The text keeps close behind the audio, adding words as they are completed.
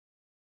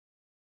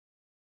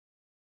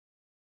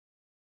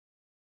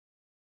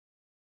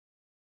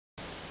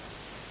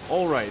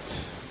All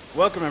right.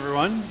 Welcome,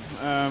 everyone.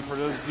 For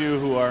those of you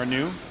who are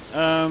new,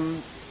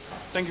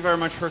 thank you very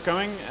much for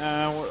coming.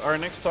 Our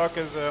next talk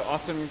is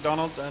Austin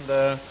Macdonald,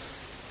 and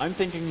I'm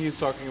thinking he's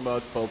talking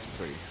about Pulp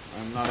 3.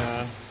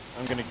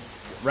 I'm going to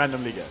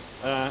randomly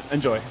guess.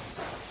 Enjoy.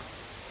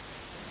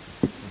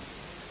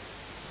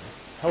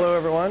 Hello,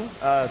 everyone.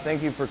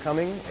 Thank you for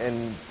coming,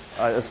 and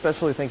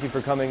especially thank you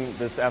for coming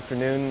this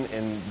afternoon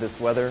in this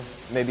weather.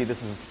 Maybe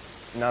this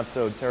is not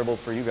so terrible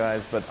for you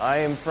guys, but I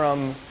am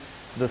from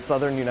the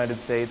southern United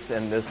States,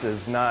 and this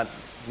is not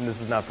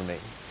for me.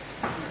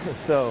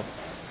 So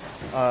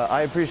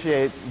I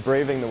appreciate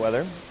braving the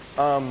weather.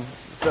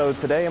 So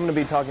today I'm going to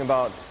be talking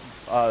about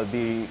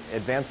the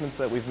advancements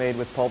that we've made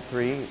with Pulp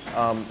 3,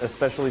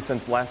 especially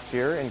since last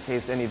year, in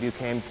case any of you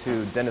came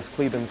to Dennis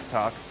Kliban's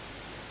talk.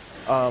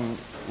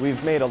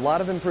 We've made a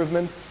lot of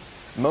improvements.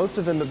 Most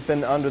of them have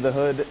been under the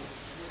hood,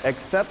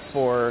 except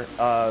for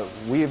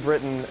we've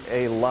written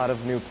a lot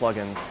of new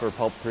plugins for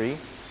Pulp 3.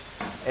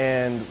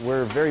 And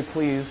we're very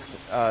pleased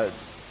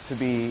to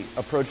be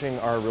approaching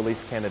our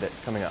release candidate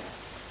coming up.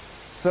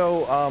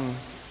 So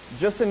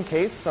just in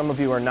case some of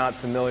you are not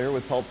familiar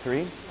with Pulp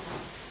 3,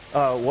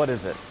 what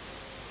is it?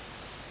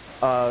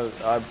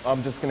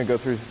 I'm just going to go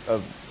through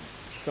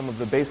some of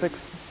the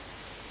basics.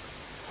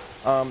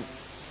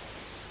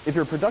 If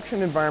your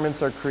production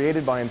environments are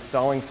created by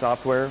installing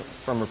software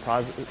from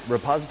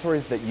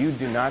repositories that you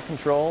do not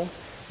control,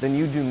 then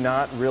you do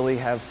not really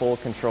have full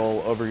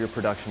control over your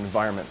production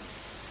environments.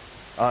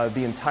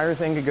 The entire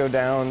thing could go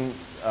down,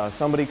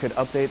 somebody could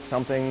update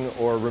something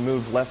or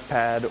remove left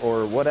pad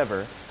or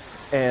whatever,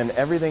 and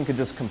everything could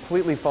just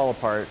completely fall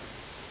apart.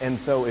 And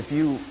so if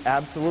you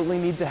absolutely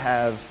need to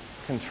have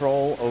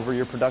control over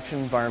your production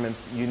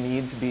environments, you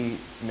need to be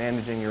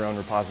managing your own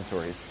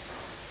repositories.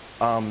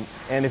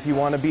 And if you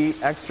want to be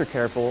extra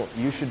careful,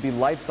 you should be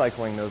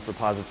life-cycling those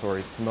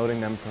repositories,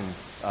 promoting them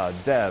from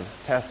dev,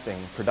 testing,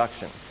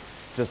 production,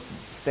 just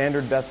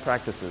standard best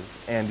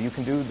practices. And you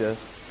can do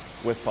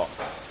this with Pulp.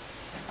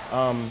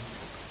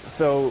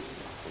 So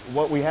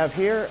what we have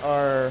here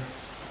are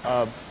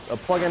a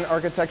plugin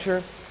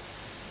architecture.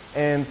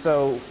 And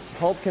so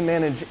Pulp can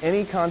manage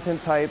any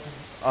content type,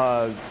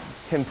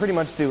 can pretty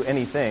much do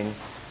anything.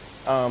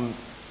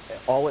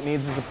 All it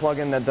needs is a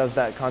plugin that does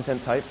that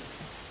content type.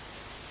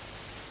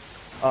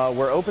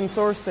 We're open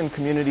source and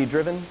community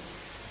driven.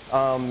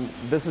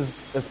 This has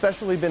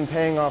especially been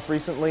paying off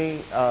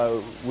recently.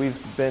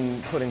 We've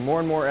been putting more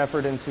and more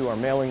effort into our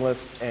mailing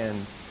list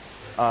and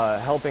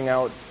helping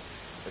out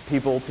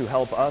people to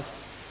help us.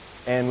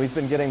 And we've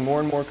been getting more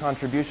and more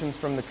contributions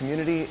from the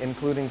community,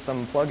 including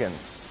some plugins.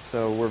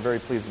 So we're very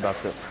pleased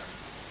about this.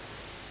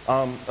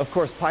 Of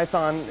course,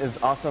 Python is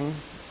awesome,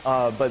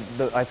 but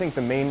I think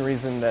the main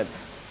reason that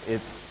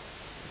it's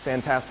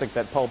fantastic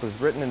that Pulp is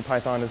written in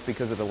Python is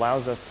because it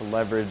allows us to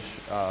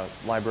leverage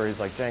libraries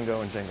like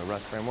Django and Django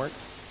Rust framework.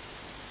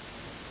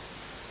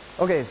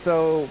 Okay,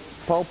 so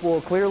Pulp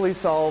will clearly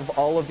solve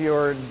all of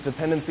your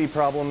dependency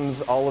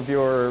problems, all of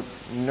your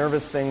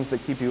nervous things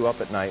that keep you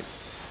up at night.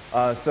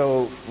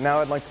 So now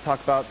I'd like to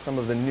talk about some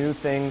of the new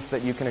things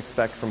that you can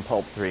expect from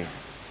Pulp 3.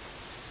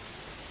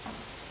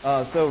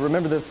 So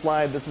remember this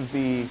slide. This is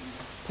the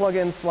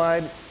plugin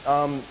slide.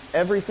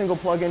 Every single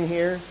plugin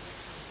here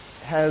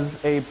has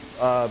a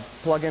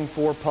plugin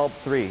for Pulp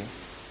 3.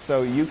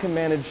 So you can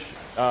manage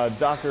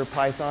Docker,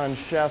 Python,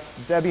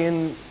 Chef,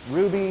 Debian,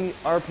 Ruby,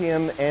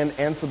 RPM, and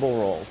Ansible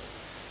roles.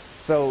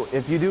 So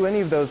if you do any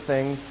of those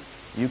things,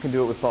 you can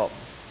do it with Pulp.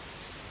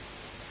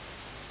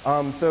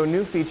 So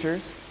new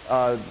features.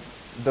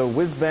 The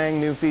whiz-bang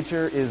new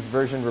feature is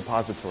version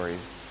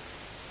repositories.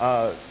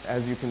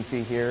 As you can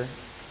see here,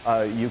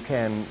 you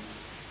can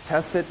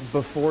test it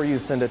before you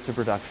send it to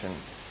production.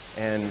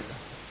 And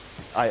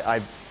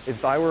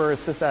if I were a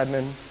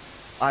sysadmin,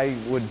 I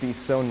would be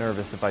so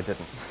nervous if I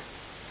didn't.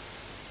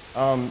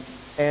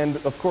 And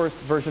of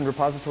course, version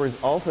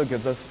repositories also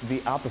gives us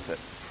the opposite.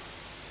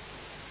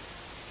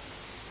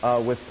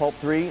 With Pulp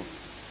 3,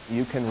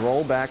 you can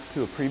roll back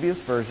to a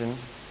previous version,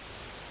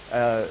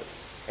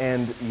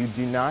 and you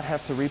do not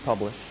have to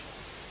republish.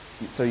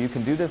 So you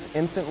can do this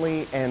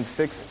instantly and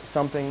fix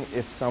something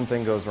if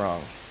something goes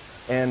wrong.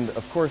 And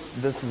of course,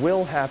 this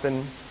will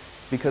happen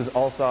because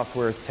all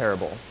software is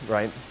terrible,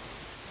 right?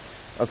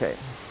 Okay.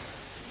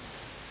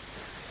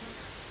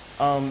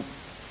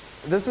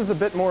 This is a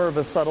bit more of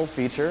a subtle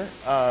feature,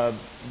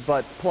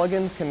 but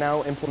plugins can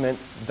now implement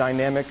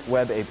dynamic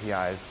web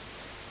APIs.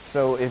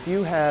 So if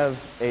you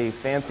have a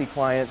fancy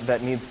client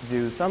that needs to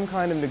do some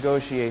kind of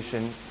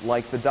negotiation,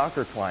 like the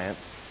Docker client,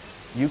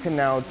 you can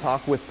now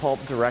talk with Pulp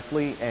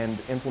directly and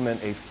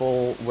implement a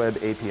full web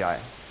API.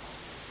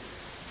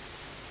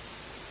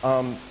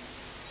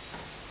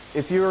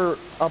 If you're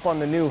up on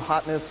the new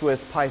hotness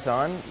with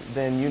Python,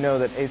 then you know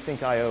that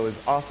async IO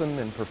is awesome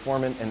and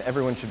performant and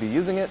everyone should be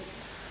using it.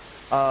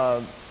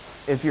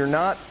 If you're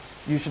not,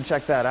 you should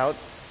check that out.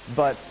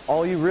 But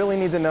all you really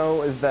need to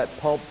know is that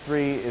Pulp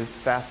 3 is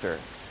faster.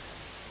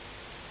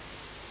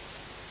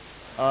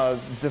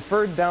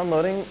 Deferred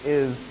downloading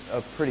is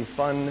a pretty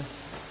fun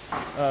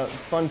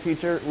fun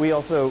feature. We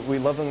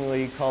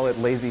lovingly call it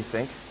lazy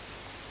sync.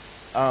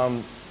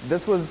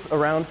 This was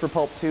around for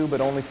Pulp 2, but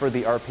only for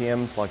the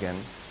RPM plugin.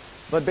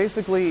 But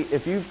basically,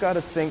 if you've got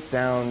to sync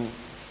down,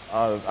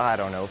 I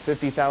don't know,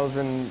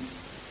 50,000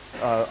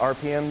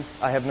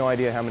 RPMs. I have no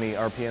idea how many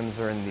RPMs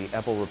are in the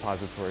Apple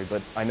repository,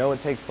 but I know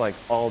it takes like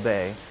all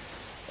day,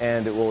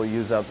 and it will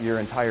use up your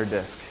entire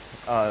disk.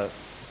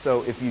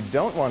 So if you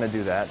don't want to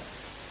do that,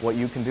 what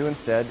you can do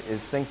instead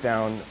is sync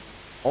down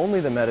only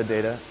the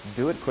metadata,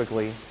 do it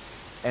quickly,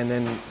 and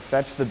then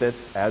fetch the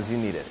bits as you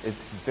need it.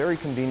 It's very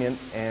convenient,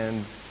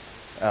 and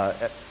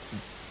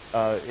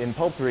in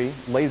Pulp 3,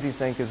 lazy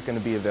sync is going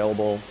to be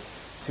available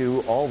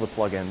to all the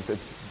plugins.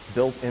 It's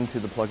built into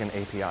the plugin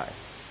API.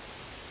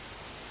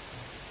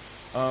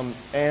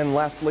 And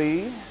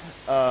lastly,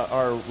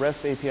 our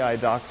REST API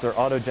docs are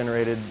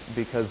auto-generated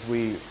because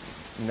we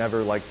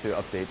never like to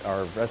update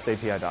our REST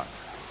API docs.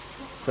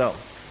 So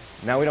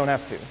now we don't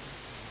have to.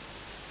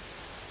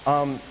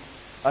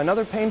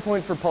 Another pain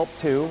point for Pulp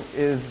 2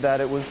 is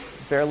that it was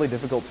fairly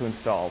difficult to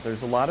install.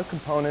 There's a lot of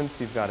components.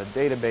 You've got a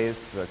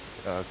database,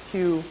 a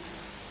queue,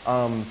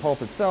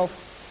 Pulp itself,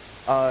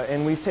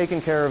 and we've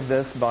taken care of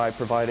this by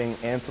providing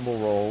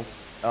Ansible roles.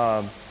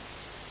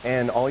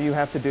 And all you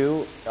have to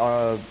do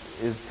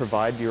is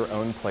provide your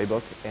own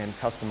playbook and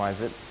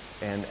customize it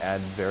and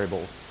add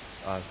variables,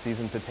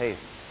 season to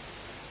taste.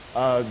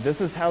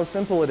 This is how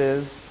simple it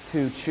is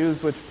to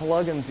choose which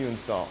plugins you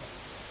install.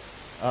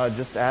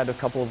 Just add a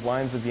couple of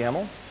lines of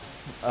YAML.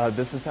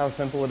 This is how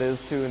simple it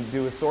is to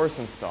do a source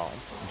install.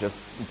 Just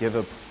give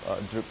a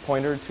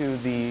pointer to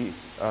the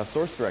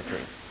source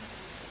directory.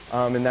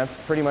 And that's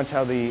pretty much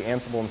how the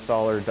Ansible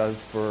installer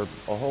does for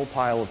a whole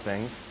pile of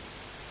things.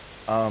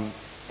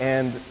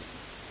 And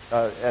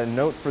a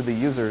note for the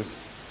users,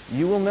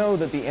 you will know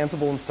that the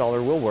Ansible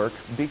installer will work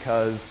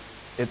because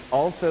it's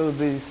also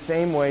the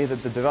same way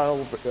that the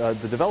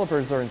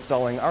developers are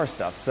installing our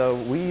stuff. So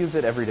we use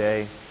it every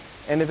day,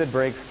 and if it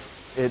breaks,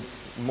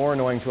 it's more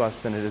annoying to us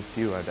than it is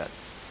to you, I bet.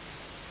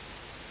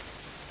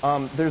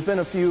 There's been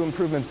a few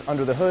improvements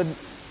under the hood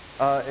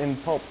in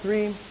Pulp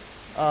 3.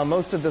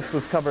 Most of this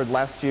was covered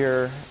last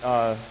year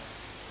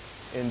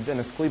in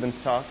Dennis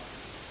Kliban's talk.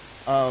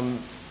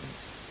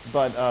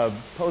 But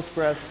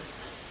Postgres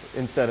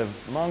instead of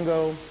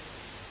Mongo,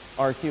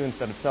 RQ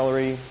instead of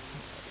Celery,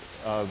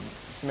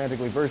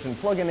 semantically versioned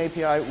plugin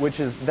API,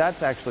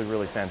 that's actually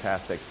really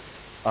fantastic,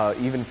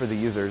 even for the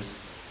users,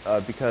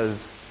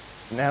 because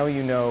now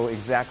you know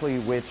exactly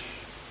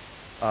which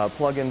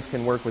plugins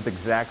can work with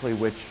exactly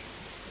which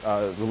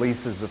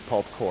releases of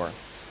Pulp Core,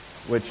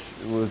 which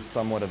was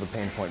somewhat of a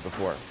pain point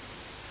before.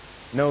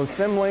 No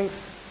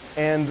symlinks,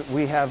 and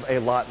we have a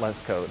lot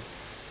less code.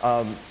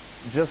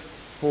 Just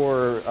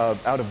for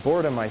out of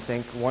boredom, I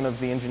think, one of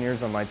the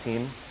engineers on my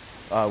team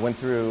went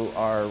through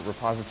our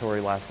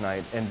repository last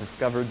night and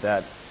discovered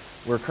that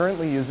we're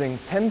currently using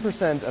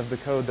 10% of the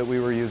code that we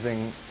were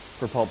using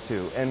for Pulp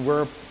 2, and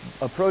we're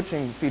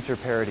approaching feature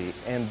parity,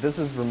 and this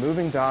is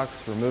removing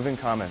docs, removing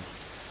comments.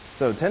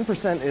 So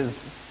 10%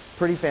 is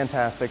pretty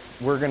fantastic.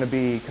 We're going to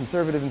be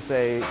conservative and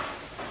say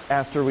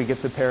after we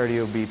get to parity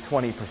it'll be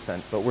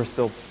 20%, but we're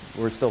still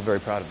very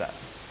proud of that.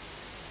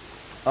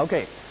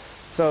 Okay,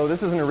 so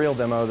this isn't a real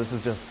demo, this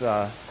is just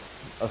a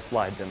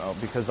slide demo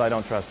because I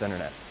don't trust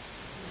internet.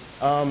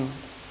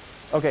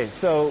 Okay,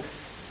 so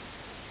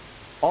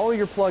all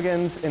your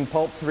plugins in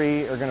Pulp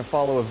 3 are going to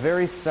follow a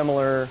very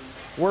similar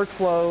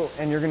workflow,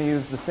 and you're going to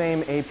use the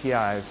same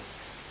APIs.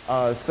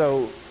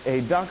 So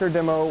a Docker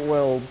demo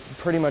will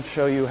pretty much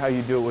show you how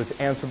you do it with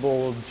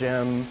Ansible,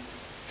 Gem,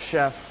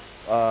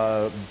 Chef,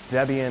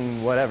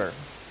 Debian, whatever.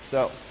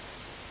 So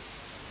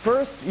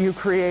first, you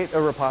create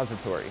a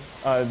repository.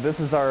 This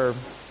is our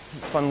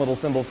fun little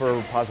symbol for a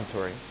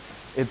repository.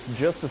 It's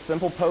just a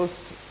simple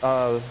post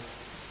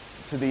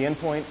to the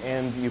endpoint,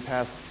 and you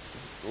pass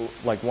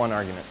like one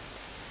argument.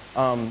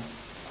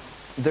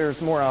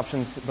 There's more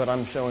options, but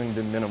I'm showing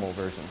the minimal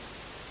versions.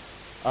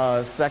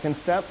 Second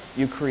step,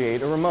 you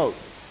create a remote.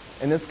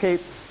 In this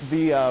case,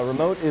 the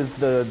remote is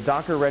the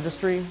Docker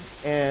registry,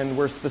 and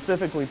we're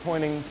specifically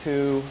pointing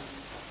to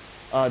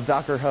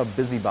Docker Hub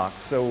BusyBox.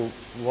 So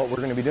what we're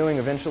going to be doing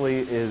eventually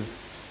is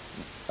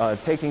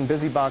taking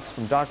BusyBox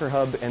from Docker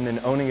Hub and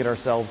then owning it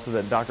ourselves so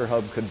that Docker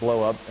Hub could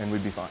blow up and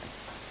we'd be fine.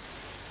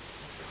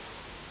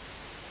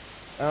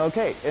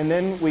 Okay, and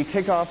then we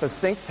kick off a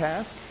sync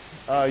task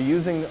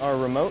using our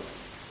remote.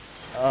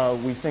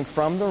 We sync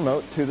from the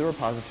remote to the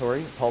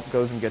repository. Pulp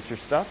goes and gets your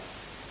stuff.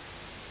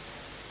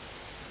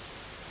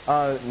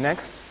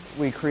 Next,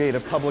 we create a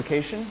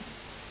publication.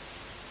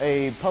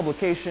 A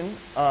publication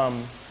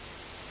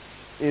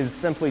is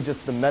simply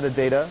just the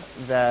metadata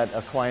that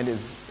a client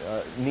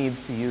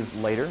needs to use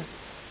later.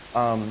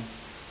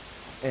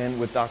 And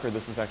with Docker,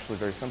 this is actually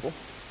very simple.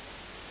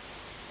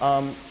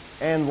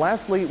 And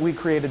lastly, we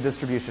create a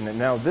distribution. And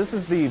now, this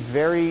is the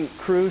very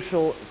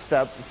crucial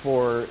step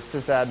for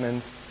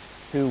sysadmins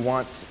who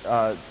want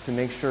to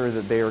make sure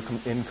that they are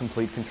in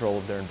complete control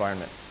of their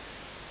environment.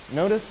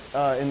 Notice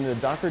in the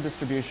Docker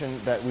distribution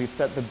that we've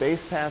set the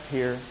base path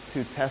here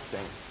to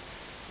testing.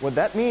 What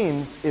that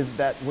means is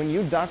that when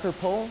you Docker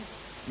pull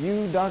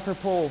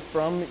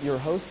from your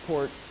host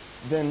port,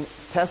 then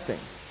testing.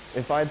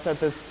 If I'd set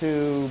this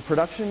to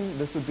production,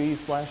 this would be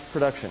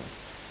 /production.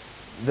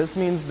 This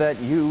means that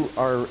you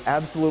are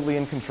absolutely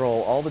in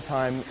control all the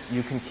time.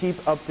 You can keep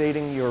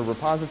updating your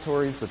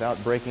repositories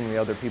without breaking the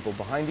other people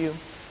behind you.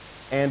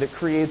 And it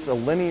creates a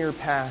linear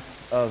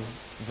path of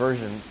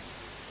versions,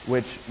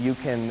 which you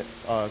can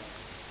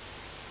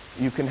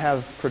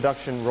have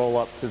production roll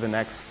up to the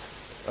next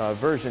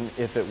version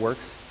if it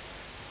works,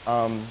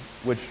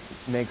 which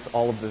makes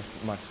all of this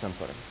much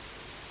simpler.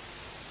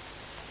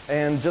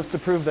 And just to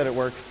prove that it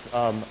works,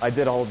 I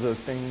did all of those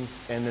things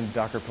and then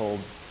Docker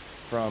pulled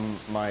from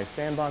my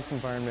sandbox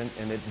environment,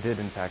 and it did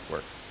in fact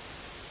work.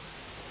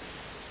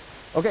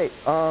 Okay,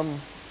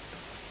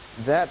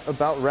 that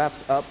about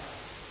wraps up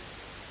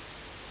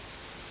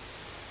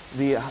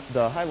the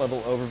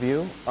high-level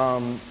overview.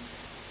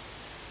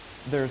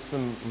 There's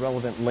some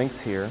relevant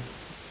links here,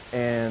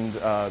 and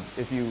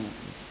if you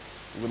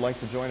would like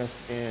to join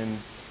us in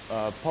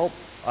Pulp,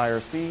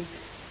 IRC,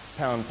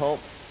 #Pulp,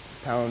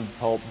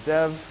 #Pulp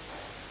Dev,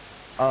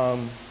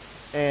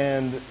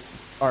 and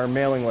our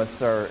mailing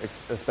lists are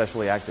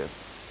especially active.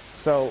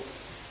 So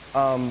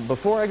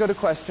before I go to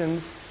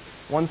questions,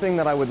 one thing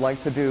that I would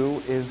like to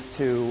do is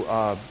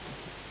to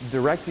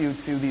direct you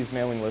to these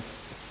mailing lists,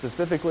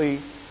 specifically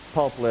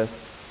Pulp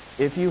list,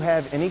 if you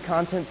have any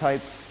content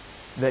types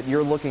that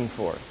you're looking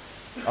for.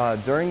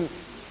 During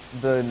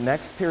the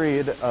next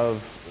period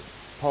of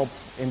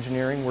Pulp's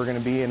engineering, we're going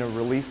to be in a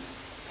release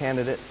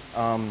candidate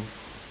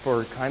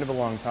for kind of a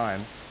long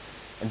time.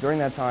 And during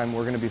that time,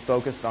 we're going to be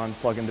focused on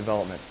plugin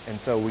development. And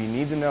so we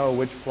need to know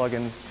which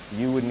plugins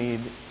you would need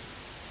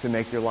to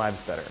make your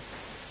lives better.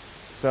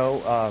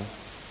 So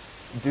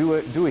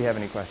do we have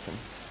any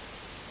questions?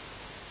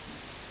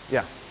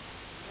 Yeah.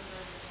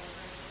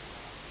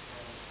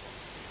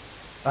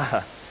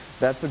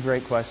 That's a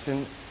great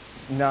question.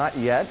 Not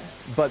yet,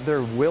 but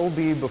there will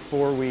be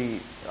before we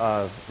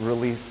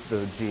release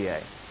the GA.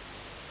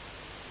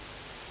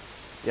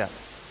 Yes.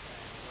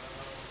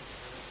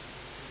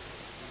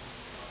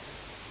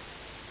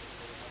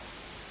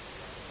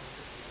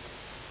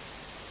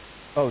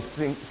 Oh,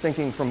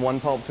 syncing from one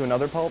pulp to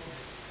another pulp?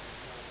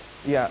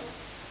 Yeah,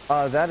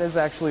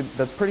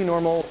 that's pretty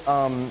normal.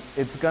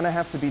 It's going to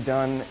have to be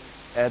done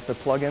at the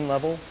plugin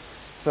level.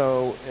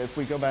 So if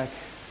we go back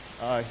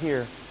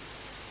here,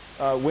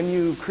 when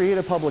you create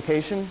a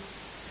publication,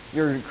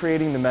 you're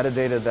creating the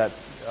metadata that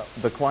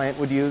the client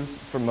would use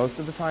for most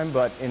of the time,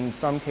 but in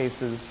some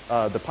cases,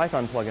 the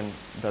Python plugin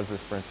does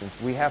this, for instance.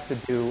 We have to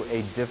do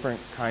a different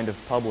kind of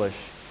publish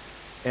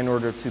in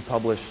order to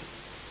publish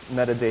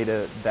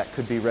metadata that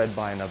could be read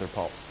by another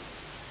pulp.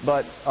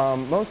 But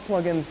most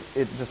plugins,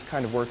 it just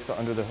kind of works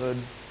under the hood,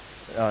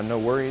 no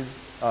worries.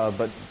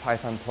 But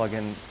Python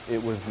plugin,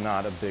 it was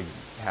not a big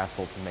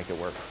hassle to make it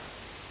work.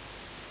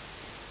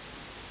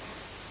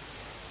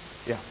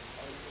 Yeah.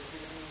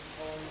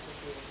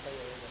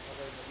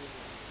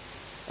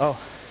 Oh,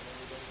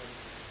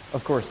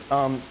 of course.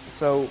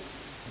 So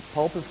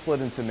Pulp is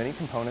split into many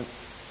components.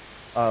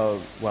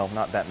 Well,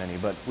 not that many,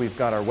 but we've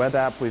got our web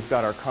app, we've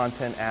got our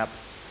content app.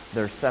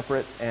 They're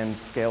separate and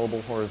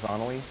scalable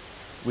horizontally.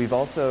 We've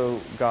also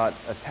got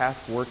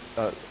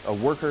a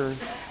worker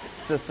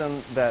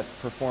system that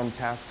perform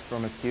tasks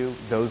from a queue.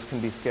 Those can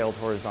be scaled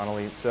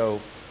horizontally.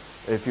 So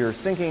if you're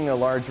syncing a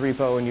large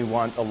repo and you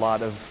want a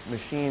lot of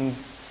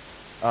machines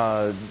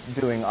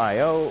doing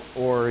I/O,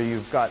 or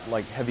you've got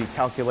like heavy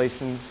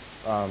calculations,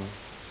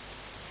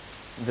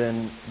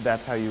 then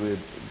that's how you would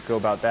go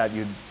about that.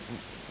 You'd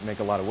make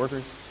a lot of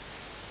workers.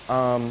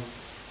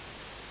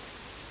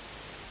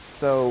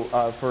 So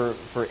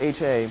for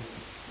HA,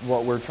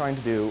 what we're trying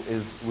to do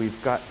is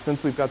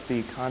since we've got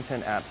the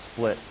content app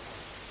split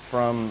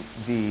from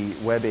the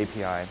web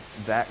API,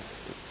 that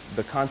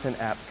the content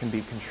app can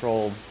be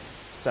controlled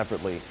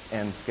separately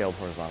and scaled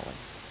horizontally.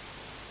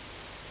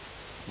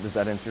 Does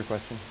that answer your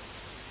question?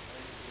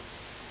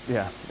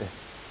 Yeah.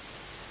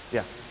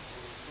 Yeah.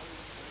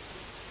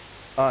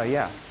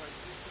 Yeah.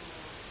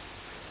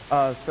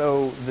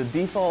 So the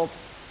default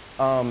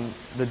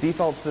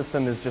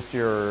system is just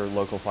your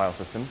local file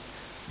system.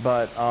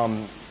 But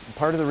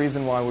part of the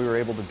reason why we were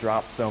able to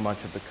drop so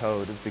much of the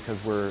code is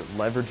because we're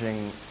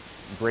leveraging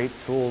great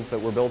tools that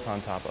we're built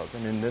on top of.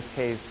 And in this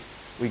case,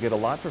 we get a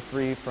lot for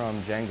free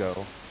from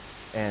Django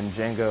and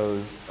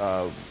Django's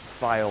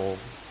file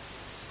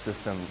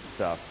system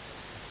stuff.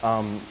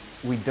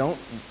 We don't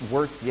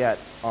work yet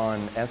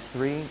on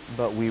S3,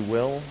 but we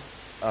will.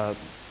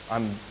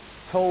 I'm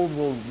told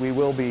we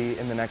will be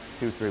in the next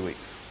 2-3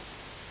 weeks.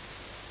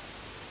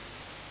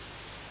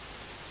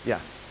 Yeah.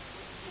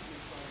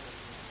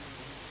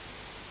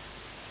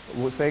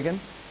 Say again?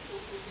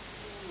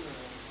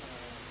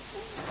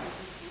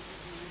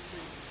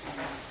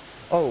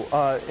 Oh,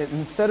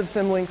 instead of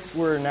symlinks,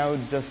 we're now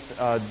just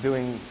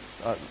doing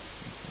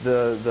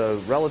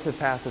the relative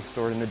path is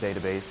stored in the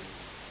database,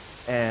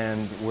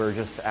 and we're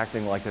just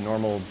acting like a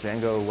normal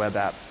Django web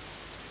app.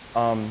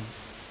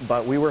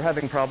 but we were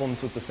having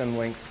problems with the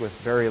symlinks with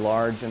very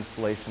large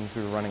installations.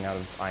 We were running out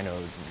of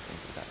inodes and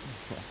things like that.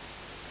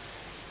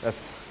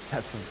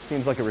 Yeah.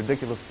 Seems like a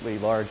ridiculously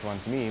large one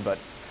to me, but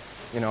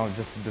I'm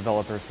just a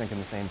developer syncing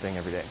the same thing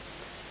every day.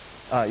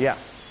 Yeah.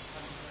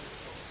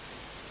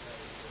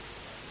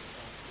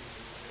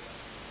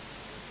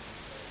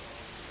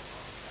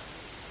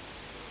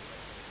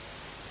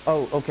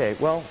 Oh, okay.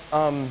 Well,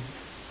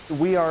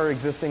 we are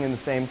existing in the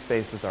same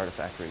space as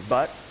Artifactory,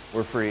 but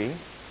we're free,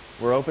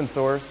 we're open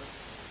source,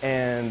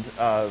 and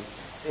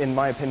in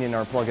my opinion,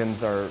 our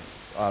plugins are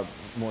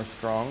more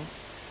strong.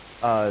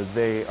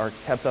 They are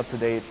kept up to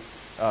date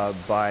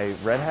by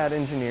Red Hat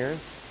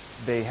engineers.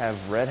 They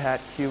have Red Hat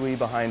QE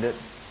behind it,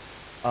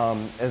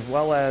 as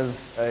well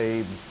as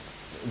a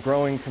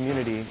growing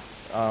community.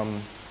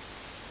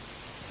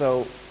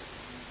 So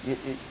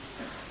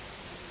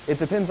it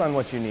depends on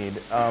what you need,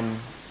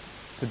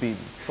 to be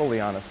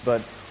fully honest.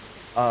 But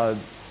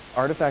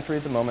Artifactory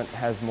at the moment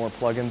has more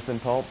plugins than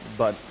Pulp,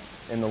 but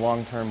in the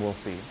long term, we'll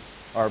see.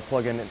 Our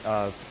plugin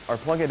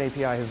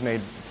API has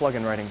made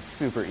plugin writing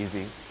super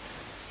easy.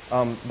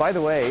 By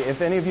the way,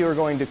 if any of you are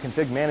going to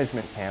Config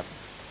Management Camp,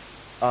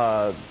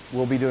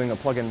 we'll be doing a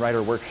plugin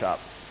writer workshop,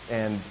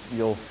 and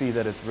you'll see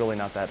that it's really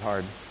not that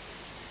hard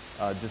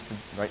just to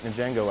write in a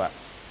Django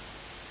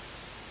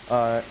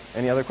app.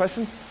 Any other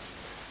questions?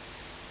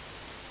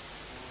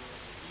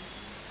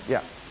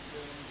 Yeah.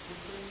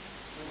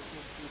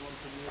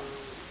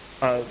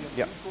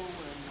 Yeah.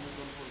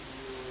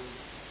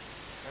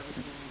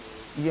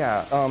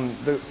 Yeah.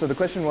 So the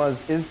question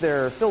was, is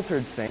there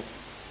filtered sync?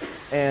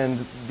 And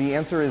the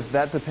answer is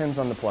that depends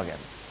on the plugin.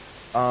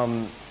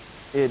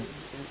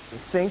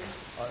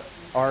 Syncs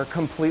are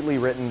completely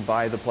written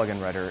by the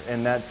plugin writer,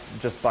 and that's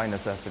just by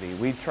necessity.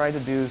 We tried to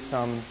do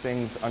some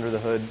things under the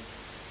hood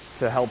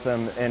to help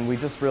them, and we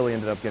just really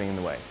ended up getting in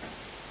the way.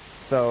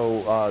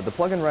 So the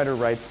plugin writer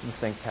writes the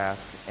sync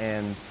task,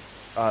 and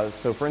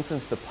so for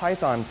instance, the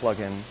Python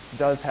plugin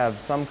does have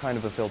some kind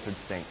of a filtered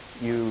sync.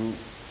 You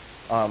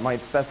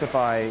might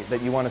specify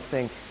that you want to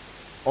sync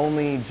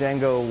only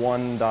Django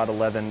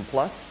 1.11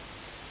 plus,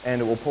 and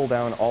it will pull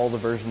down all the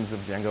versions of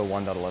Django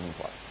 1.11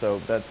 plus. So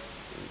that's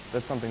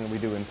something that we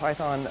do in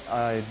Python.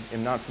 I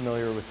am not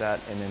familiar with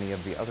that in any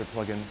of the other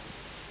plugins,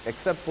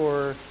 except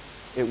for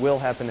it will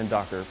happen in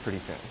Docker pretty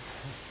soon.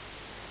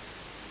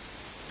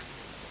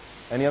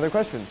 Any other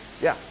questions?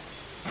 Yeah.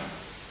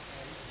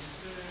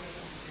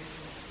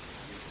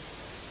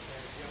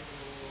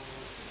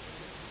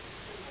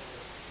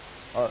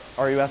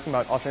 Are you asking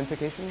about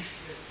authentication?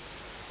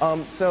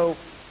 So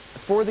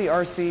for the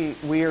RC,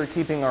 we are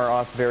keeping our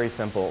auth very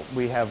simple.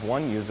 We have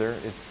one user.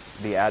 It's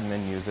the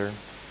admin user.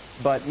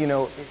 But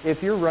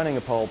if you're running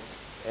a Pulp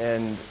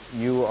and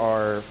you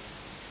are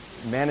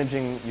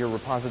managing your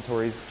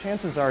repositories,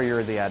 chances are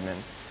you're the admin.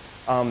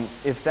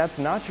 If that's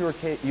not your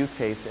use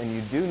case and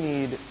you do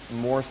need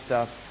more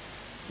stuff,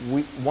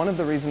 one of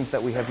the reasons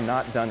that we have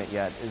not done it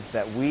yet is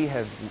that we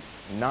have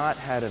not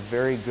had a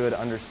very good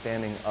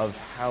understanding of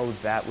how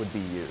that would be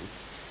used.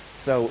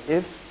 So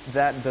if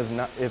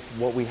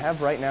what we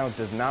have right now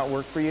does not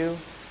work for you,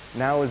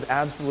 now is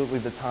absolutely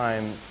the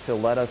time to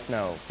let us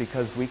know,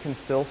 because we can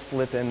still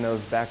slip in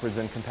those backwards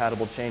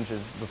incompatible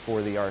changes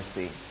before the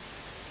RC.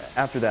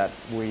 After that,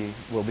 we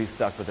will be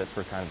stuck with it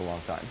for kind of a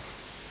long time.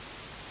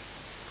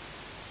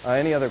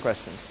 Any other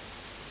questions?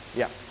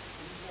 Yeah.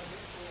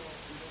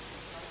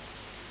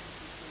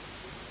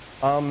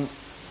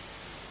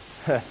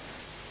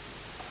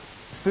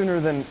 Sooner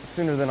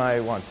than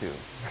I want to.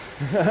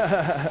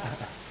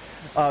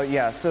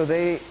 Yeah. So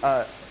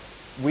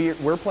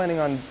we're planning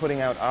on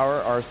putting out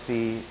our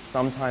RC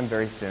sometime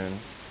very soon,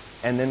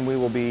 and then we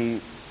will be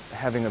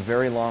having a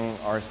very long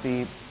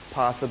RC,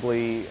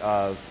 possibly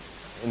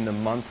in the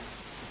months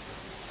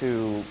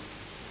to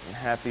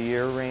half a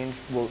year range,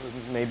 well,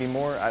 maybe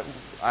more.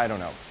 I don't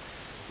know.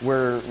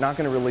 We're not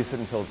going to release it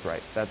until it's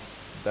right.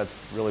 That's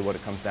really what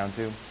it comes down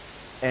to.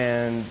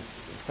 And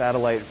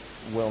Satellite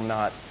will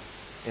not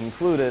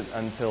include it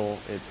until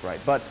it's right.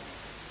 But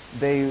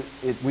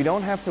we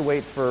don't have to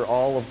wait for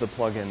all of the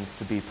plugins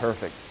to be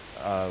perfect.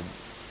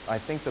 I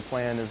think the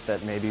plan is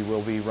that maybe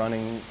we'll be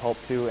running Pulp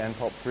 2 and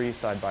Pulp 3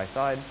 side by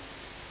side,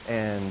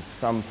 and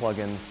some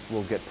plugins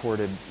will get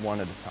ported one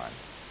at a time.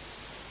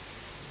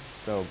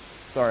 So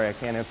sorry, I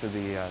can't answer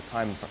the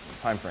time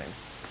frame.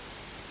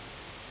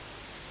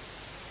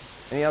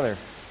 Any other?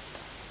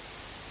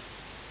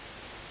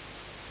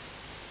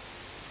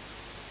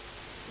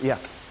 Yeah.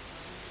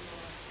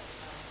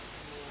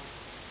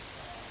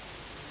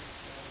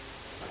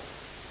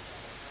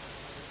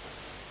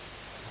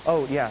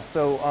 Oh, yeah.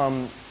 So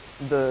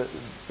the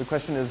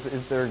question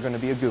is there going to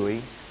be a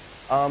GUI?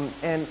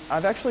 And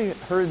I've actually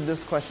heard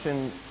this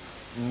question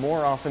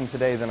more often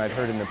today than I've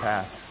heard in the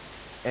past.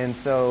 And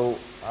so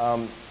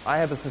I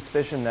have a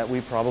suspicion that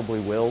we probably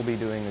will be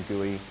doing a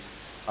GUI.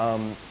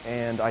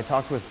 And I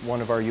talked with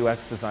one of our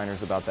UX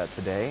designers about that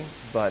today,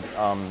 but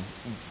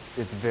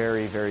it's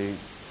very, very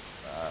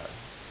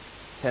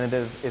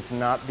tentative. It's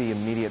not the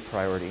immediate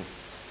priority.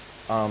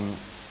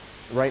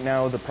 Right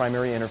now, the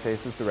primary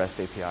interface is the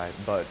REST API,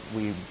 but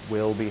we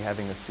will be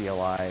having a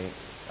CLI,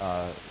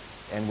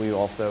 and we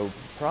also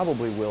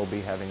probably will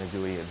be having a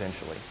GUI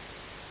eventually.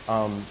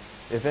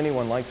 If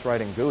anyone likes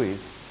writing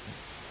GUIs,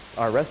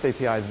 our REST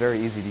API is very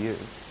easy to use.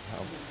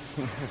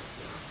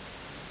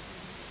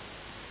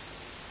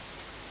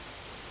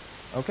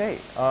 Okay,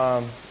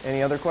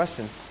 any other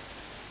questions?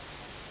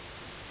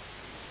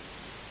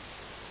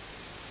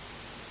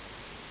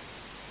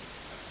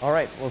 All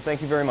right, well,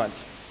 thank you very much.